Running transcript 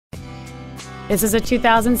This is a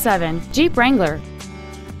 2007 Jeep Wrangler.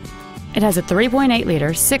 It has a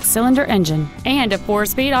 3.8-liter six-cylinder engine and a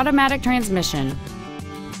 4-speed automatic transmission.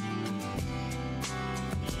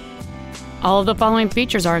 All of the following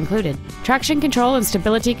features are included: traction control and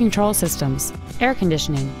stability control systems, air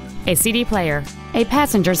conditioning, a CD player, a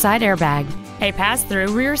passenger side airbag, a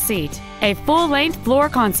pass-through rear seat, a full-length floor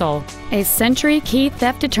console, a Sentry key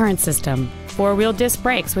theft deterrent system, 4-wheel disc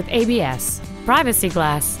brakes with ABS, privacy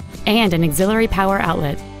glass, and an auxiliary power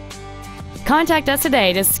outlet. Contact us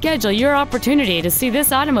today to schedule your opportunity to see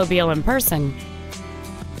this automobile in person.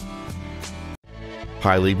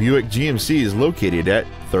 Hiley Buick GMC is located at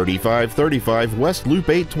 3535 West Loop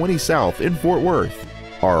 820 South in Fort Worth.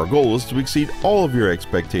 Our goal is to exceed all of your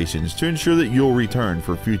expectations to ensure that you'll return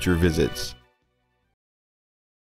for future visits.